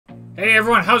Hey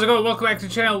everyone, how's it going? Welcome back to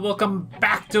the channel. Welcome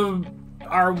back to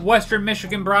our Western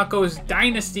Michigan Broncos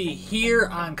Dynasty here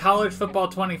on College Football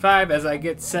 25 as I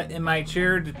get set in my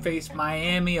chair to face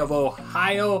Miami of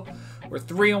Ohio. We're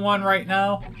 3-1 right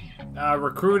now.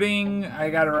 Recruiting, I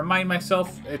got to remind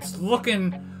myself, it's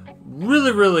looking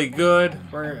really good.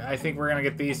 I think we're going to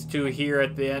get these two here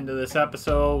at the end of this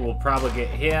episode. We'll probably get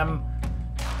him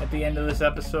at the end of this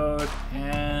episode.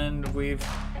 And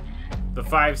the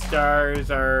 5 stars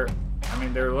are, I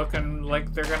mean, they're looking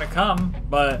like they're going to come,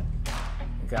 but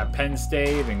we got Penn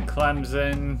State and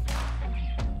Clemson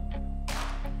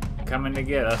coming to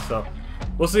get us. So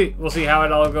we'll see how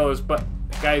it all goes. But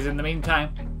guys, in the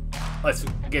meantime, let's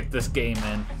get this game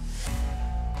in.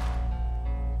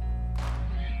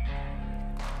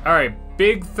 All right,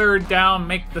 big third down,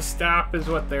 make the stop is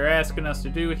what they're asking us to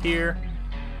do here.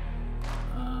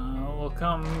 We'll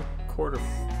come cover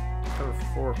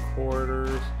 4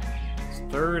 quarters. It's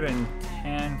 3rd and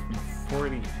 10 from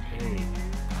 48.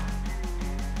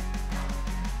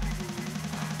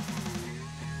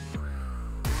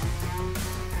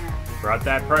 Brought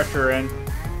that pressure in.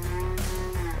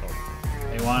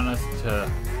 They want us to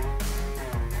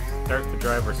start the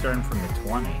drive. We're starting from the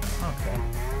 20. Okay.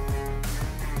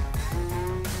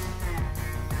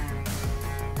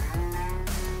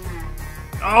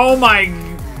 Oh my! I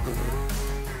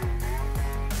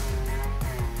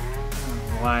don't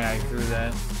know why I threw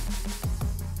that.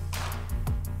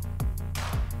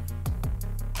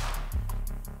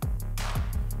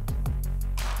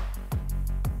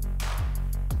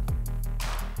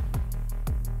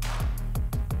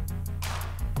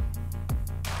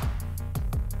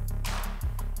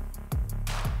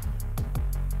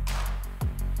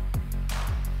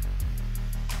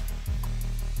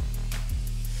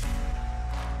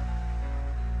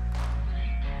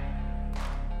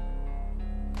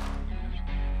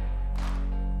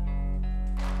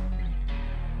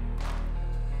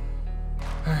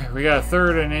 Alright, we got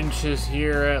 3rd and inches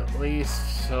here at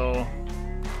least, so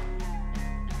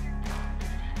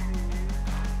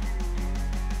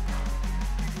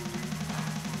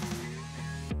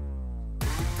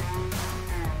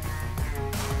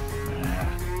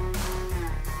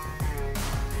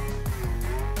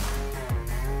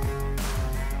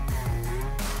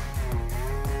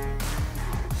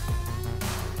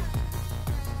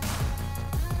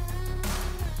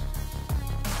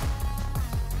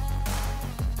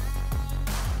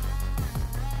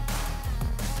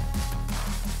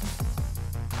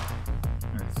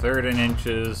third and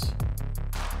inches.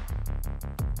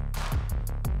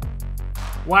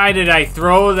 Why did I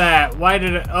throw that? Why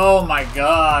did I? Oh my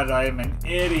God, I'm an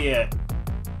idiot.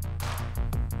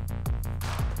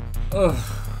 Ugh.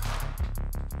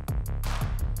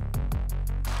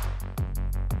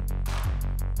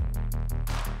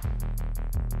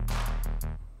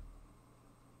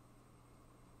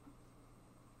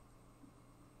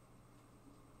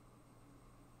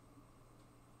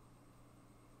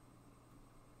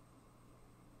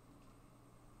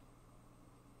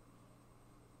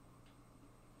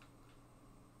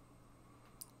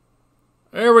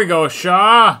 There we go,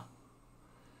 Shaw.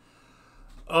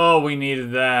 Oh, we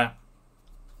needed that.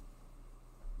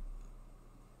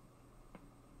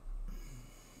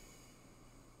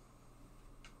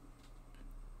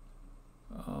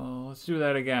 Oh, let's do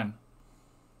that again.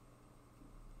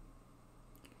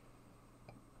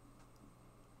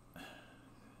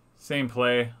 Same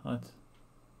play. Let's.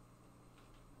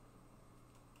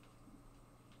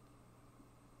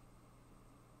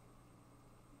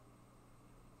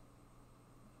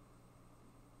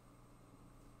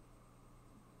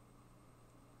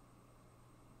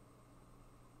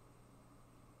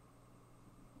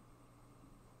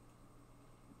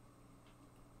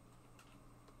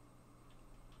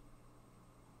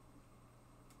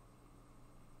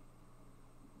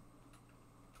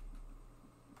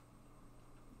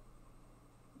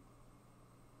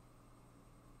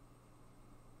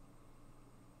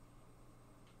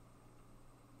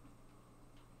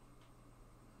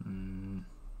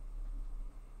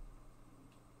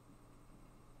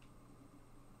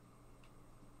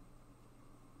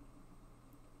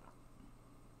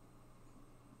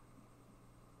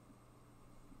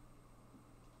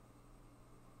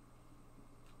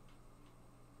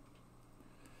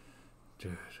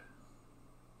 Dude.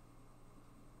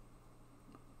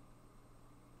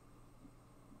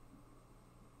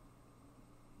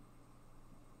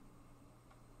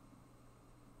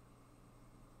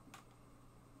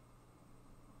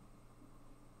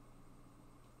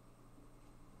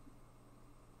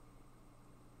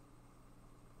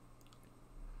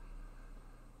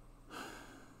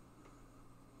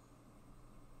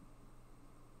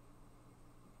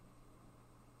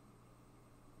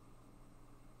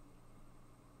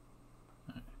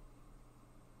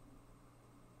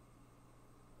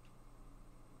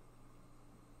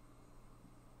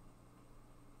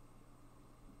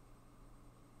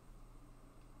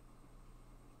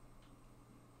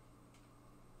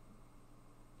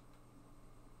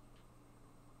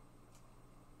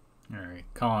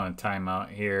 calling a timeout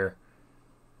here.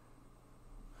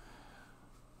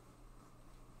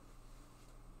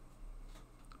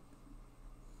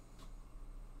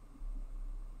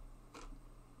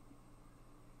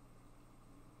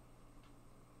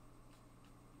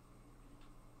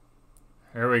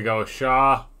 Here we go,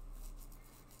 Shaw.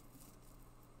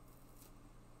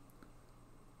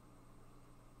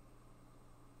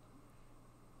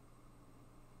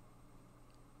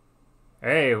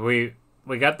 Hey, we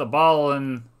got the ball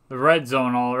in the red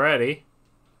zone already.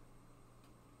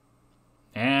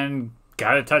 And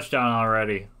got a touchdown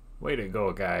already. Way to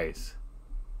go, guys.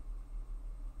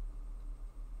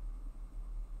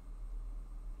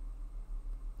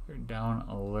 Third down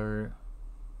alert.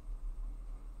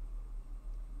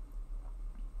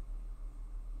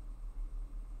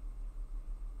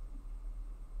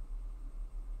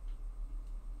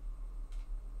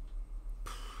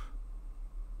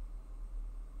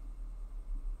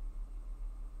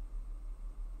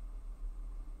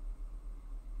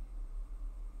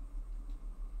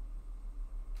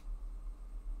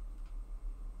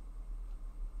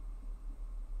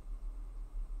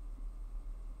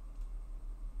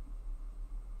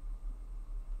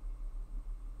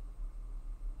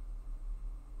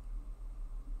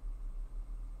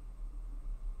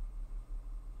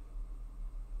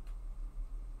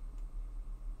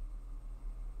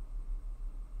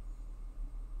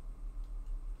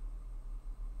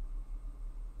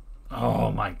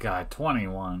 Oh my God,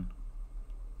 21.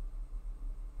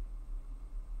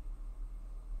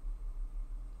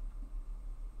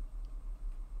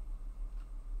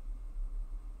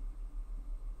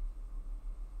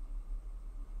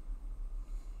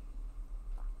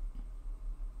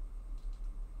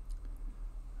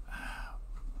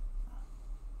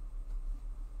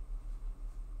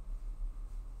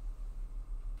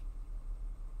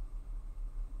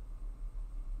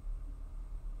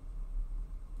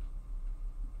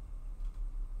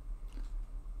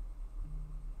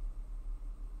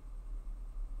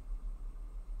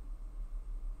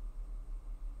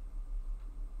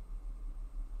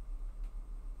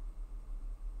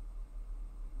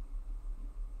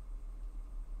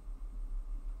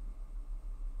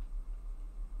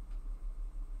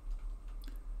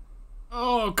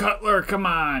 Oh, Cutler, come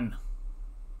on.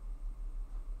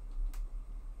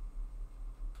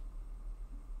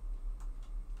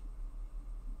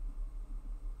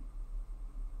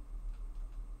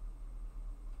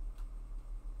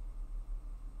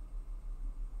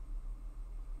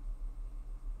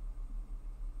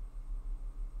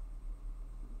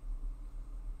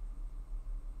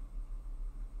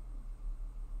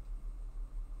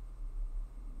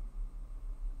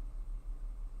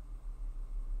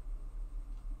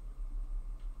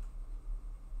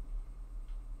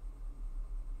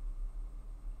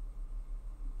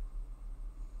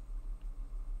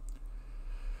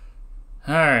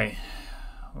 Alright.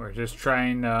 We're just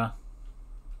trying to...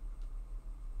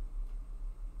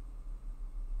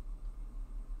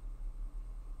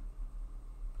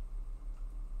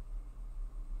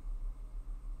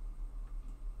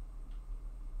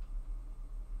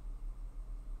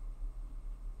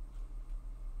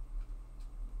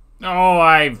 Oh,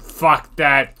 I fucked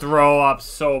that throw up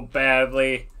so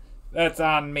badly. That's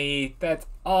on me. That's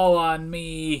all on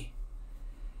me.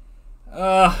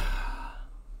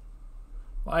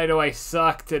 Why do I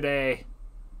suck today?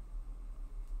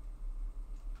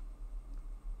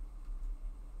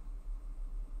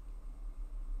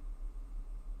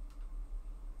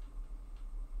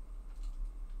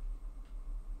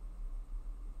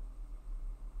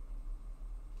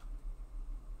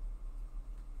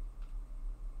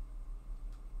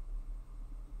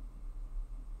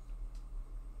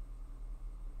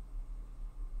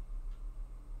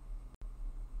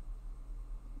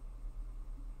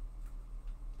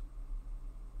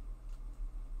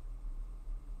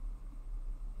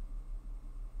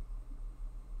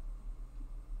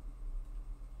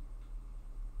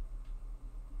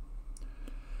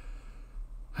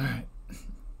 Alright.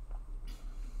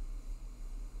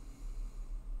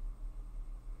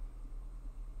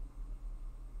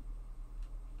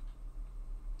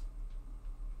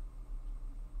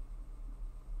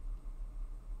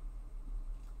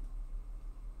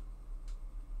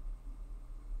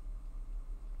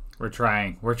 We're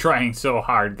trying. We're trying so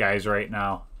hard, guys, right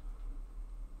now.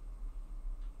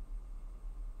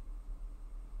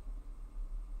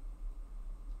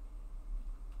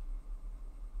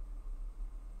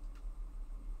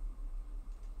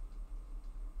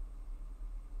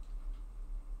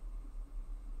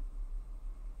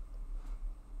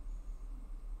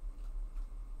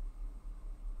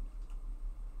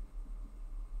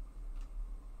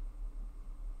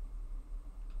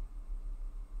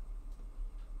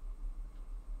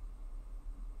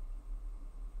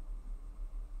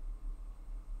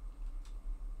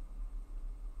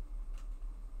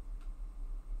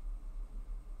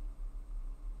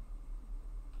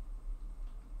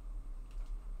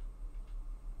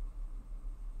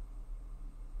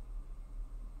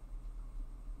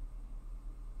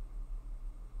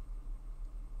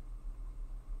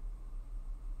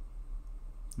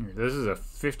 This is a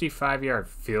 55-yard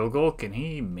field goal. Can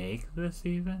he make this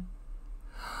even?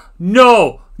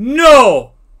 No!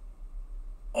 No!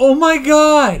 Oh my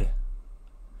God!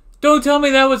 Don't tell me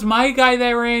that was my guy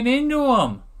that ran into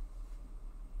him.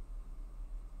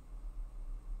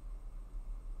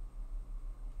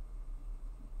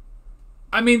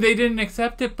 I mean, they didn't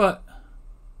accept it, but...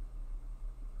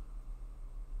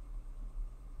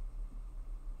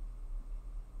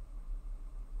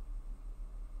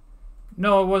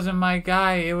 No, it wasn't my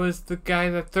guy. It was the guy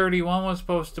that 31 was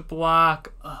supposed to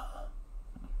block.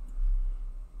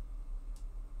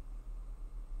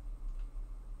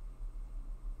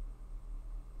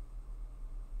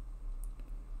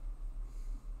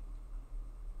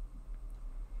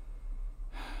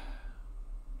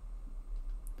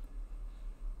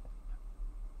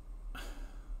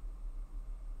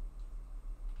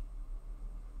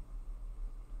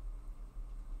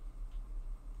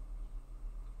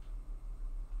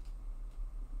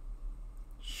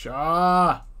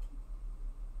 Shaw.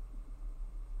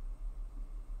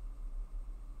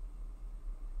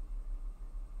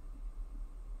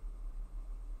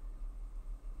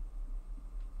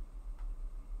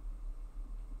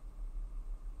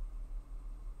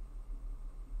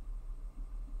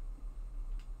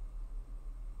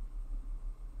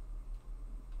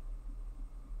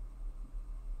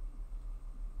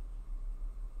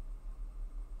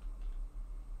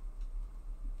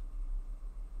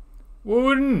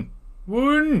 Wooden!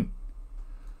 Wooden!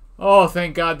 Oh,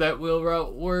 thank God that wheel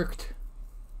route worked.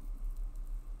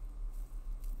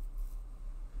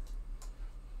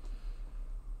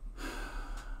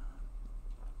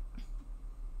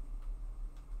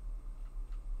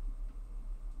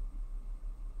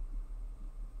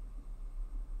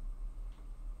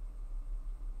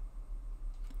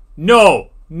 No!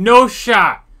 No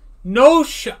shot! No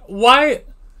shot! Why?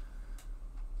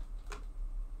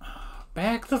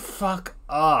 Back the fuck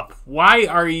up. Why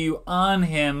are you on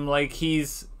him like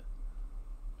he's...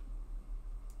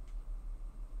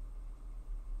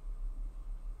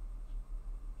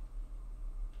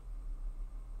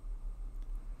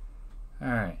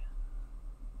 Alright.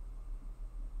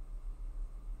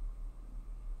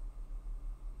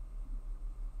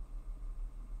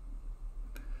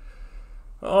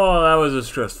 Oh, that was a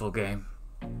stressful game.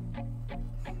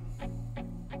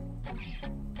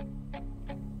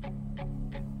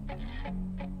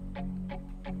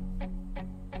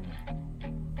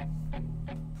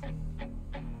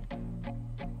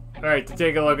 Alright, to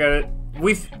take a look at it,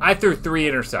 I threw 3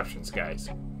 interceptions,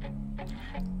 guys.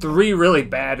 3 really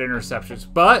bad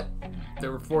interceptions, but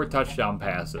there were 4 touchdown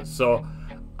passes. So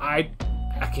I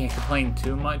can't complain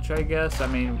too much, I guess. I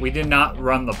mean, we did not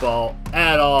run the ball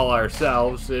at all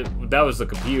ourselves. That was the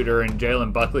computer, and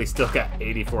Jalen Buckley still got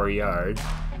 84 yards.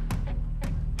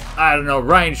 I don't know,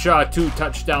 Ryan Shaw, 2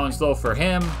 touchdowns though for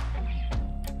him.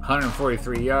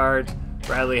 143 yards.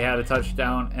 Bradley had a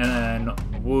touchdown, and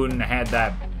then Wooden had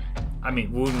that. I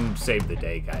mean, Wooden saved the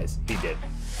day, guys. He did.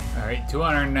 All right,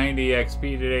 290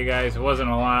 XP today, guys. It wasn't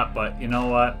a lot, but you know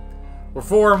what? We're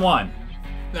 4-1.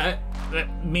 That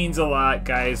means a lot,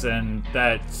 guys, and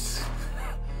that's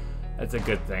a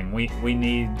good thing. We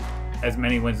need as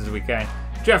many wins as we can.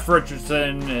 Jeff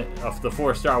Richardson of the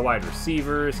 4-star wide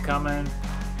receiver is coming.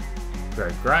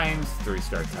 Greg Grimes,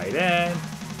 3-star tight end.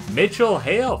 Mitchell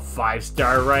Hale,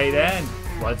 5-star right end.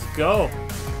 Let's go.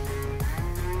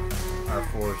 Our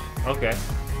 4. Okay.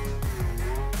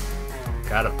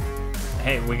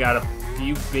 We got a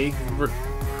few big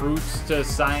recruits to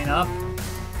sign up.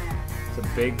 It's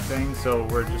a big thing, so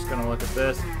we're just gonna look at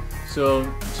this. So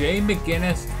Jay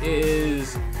McGinnis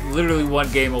is literally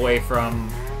 1 game away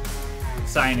from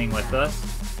signing with us.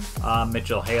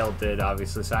 Mitchell Hale did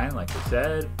obviously sign, like I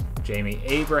said. Jamie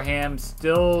Abraham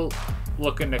still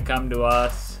looking to come to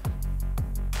us.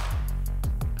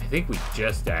 I think we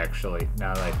just actually,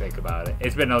 now that I think about it,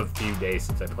 it's been a few days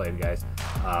since I played, guys.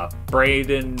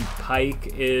 Braden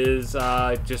Pike is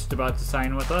just about to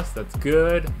sign with us. That's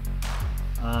good.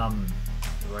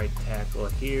 Right tackle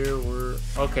here.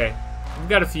 Okay. We've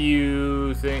got a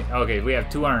few things. Okay, we have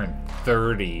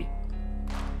 230.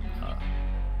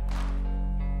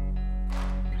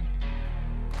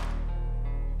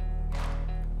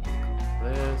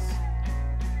 This.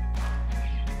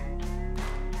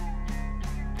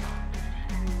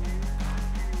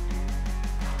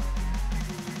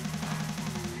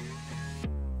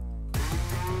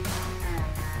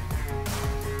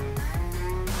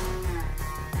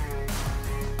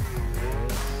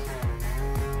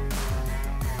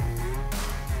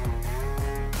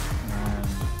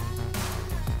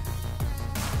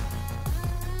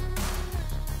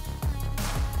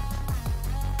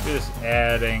 just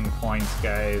adding points,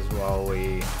 guys, while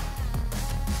we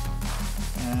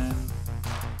can.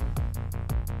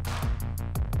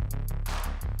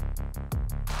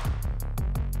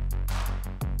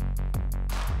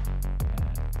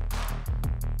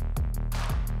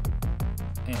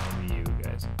 And you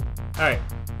guys. Alright.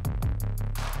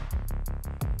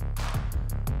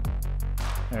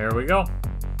 There we go.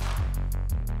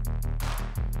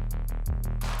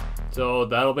 So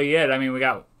that'll be it. I mean, we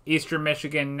got Eastern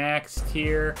Michigan next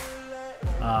here.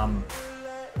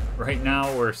 Right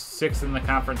now we're 6th in the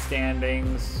conference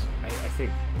standings. I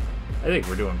think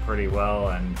we're doing pretty well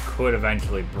and could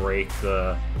eventually break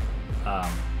the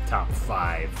top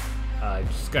 5.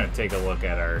 Just gonna take a look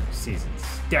at our season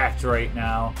stats right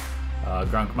now.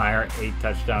 Grunkmeyer, 8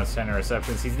 touchdowns, 10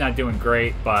 receptions. He's not doing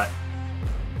great, but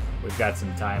we've got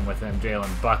some time with him.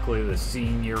 Jalen Buckley, the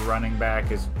senior running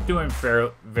back, is doing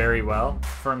very well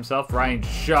for himself. Ryan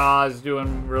Shaw is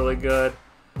doing really good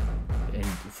and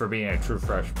for being a true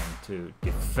freshman, too.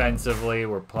 Defensively,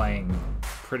 we're playing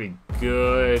pretty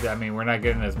good. I mean, we're not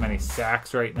getting as many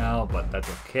sacks right now, but that's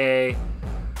okay.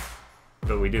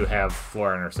 But we do have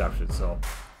 4 interceptions, so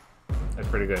that's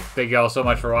pretty good. Thank you all so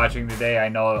much for watching today. I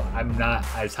know I'm not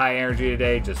as high energy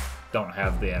today, just don't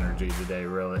have the energy today,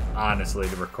 really, honestly,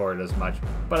 to record as much.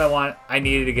 But I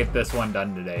needed to get this one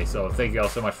done today. So thank you all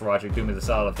so much for watching. Do me the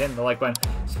solid of hitting the like button.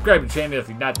 Subscribe to the channel if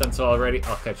you've not done so already.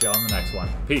 I'll catch you all in the next one.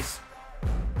 Peace.